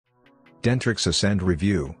Dentrix Ascend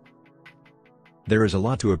Review. There is a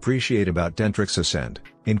lot to appreciate about Dentrix Ascend,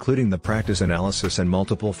 including the practice analysis and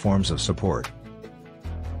multiple forms of support.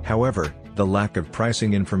 However, the lack of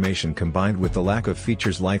pricing information combined with the lack of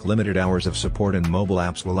features like limited hours of support and mobile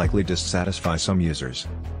apps will likely dissatisfy some users.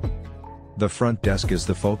 The front desk is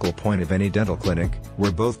the focal point of any dental clinic,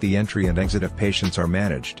 where both the entry and exit of patients are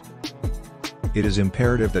managed. It is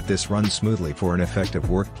imperative that this runs smoothly for an effective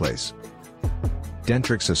workplace.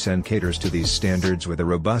 Dentrix Ascend caters to these standards with a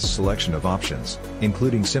robust selection of options,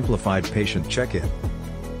 including simplified patient check-in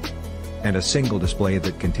and a single display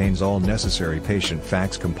that contains all necessary patient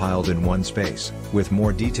facts compiled in one space, with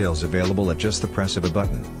more details available at just the press of a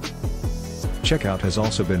button. Checkout has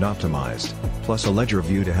also been optimized, plus a ledger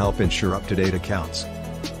view to help ensure up-to-date accounts.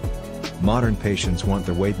 Modern patients want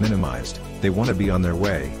the wait minimized, they want to be on their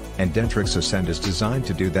way, and Dentrix Ascend is designed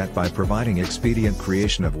to do that by providing expedient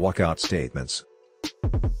creation of walkout statements.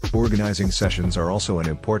 Organizing sessions are also an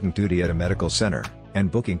important duty at a medical center,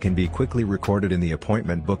 and booking can be quickly recorded in the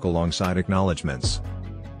appointment book alongside acknowledgements.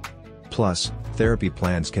 Plus, therapy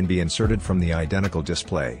plans can be inserted from the identical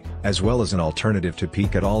display, as well as an alternative to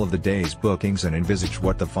peek at all of the day's bookings and envisage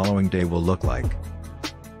what the following day will look like.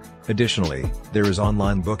 Additionally, there is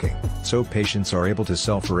online booking, so patients are able to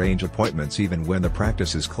self-arrange appointments even when the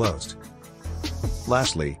practice is closed.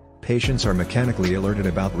 Lastly, patients are mechanically alerted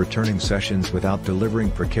about returning sessions without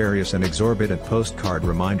delivering precarious and exorbitant postcard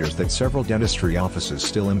reminders that several dentistry offices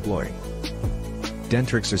still employ.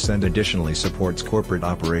 Dentrix Ascend additionally supports corporate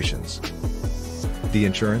operations. The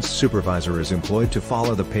insurance supervisor is employed to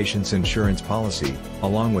follow the patient's insurance policy,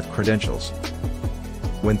 along with credentials.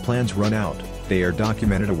 When plans run out, they are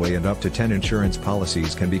documented away and up to 10 insurance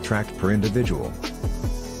policies can be tracked per individual.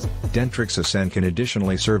 Dentrix Ascend can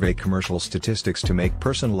additionally survey commercial statistics to make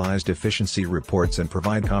personalized efficiency reports and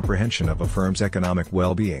provide comprehension of a firm's economic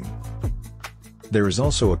well-being. There is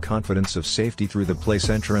also a confidence of safety through the place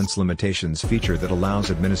entrance limitations feature that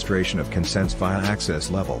allows administration of consents via access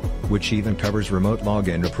level, which even covers remote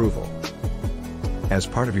login approval. As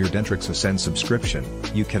part of your Dentrix Ascend subscription,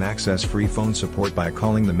 you can access free phone support by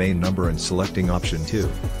calling the main number and selecting option 2.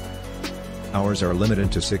 Hours are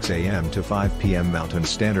limited to 6 a.m. to 5 p.m. Mountain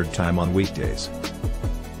Standard Time on weekdays.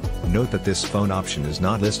 Note that this phone option is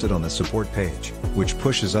not listed on the support page, which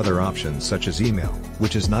pushes other options such as email,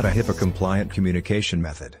 which is not a HIPAA-compliant communication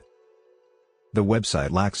method. The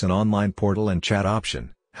website lacks an online portal and chat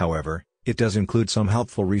option, however, it does include some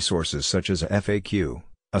helpful resources such as a FAQ,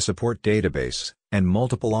 a support database, and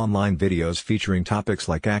multiple online videos featuring topics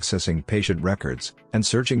like accessing patient records, and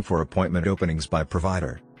searching for appointment openings by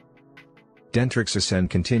provider. Dentrix Ascend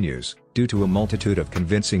continues, due to a multitude of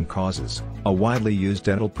convincing causes, a widely used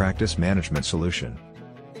dental practice management solution.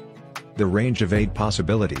 The range of aid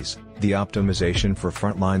possibilities, the optimization for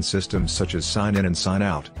frontline systems such as sign-in and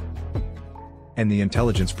sign-out, and the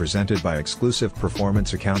intelligence presented by exclusive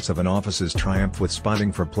performance accounts of an office's triumph with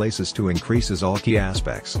spotting for places to increases all key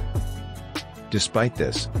aspects. Despite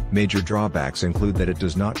this, major drawbacks include that it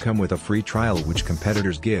does not come with a free trial which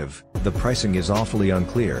competitors give, the pricing is awfully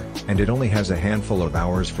unclear, and it only has a handful of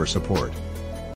hours for support.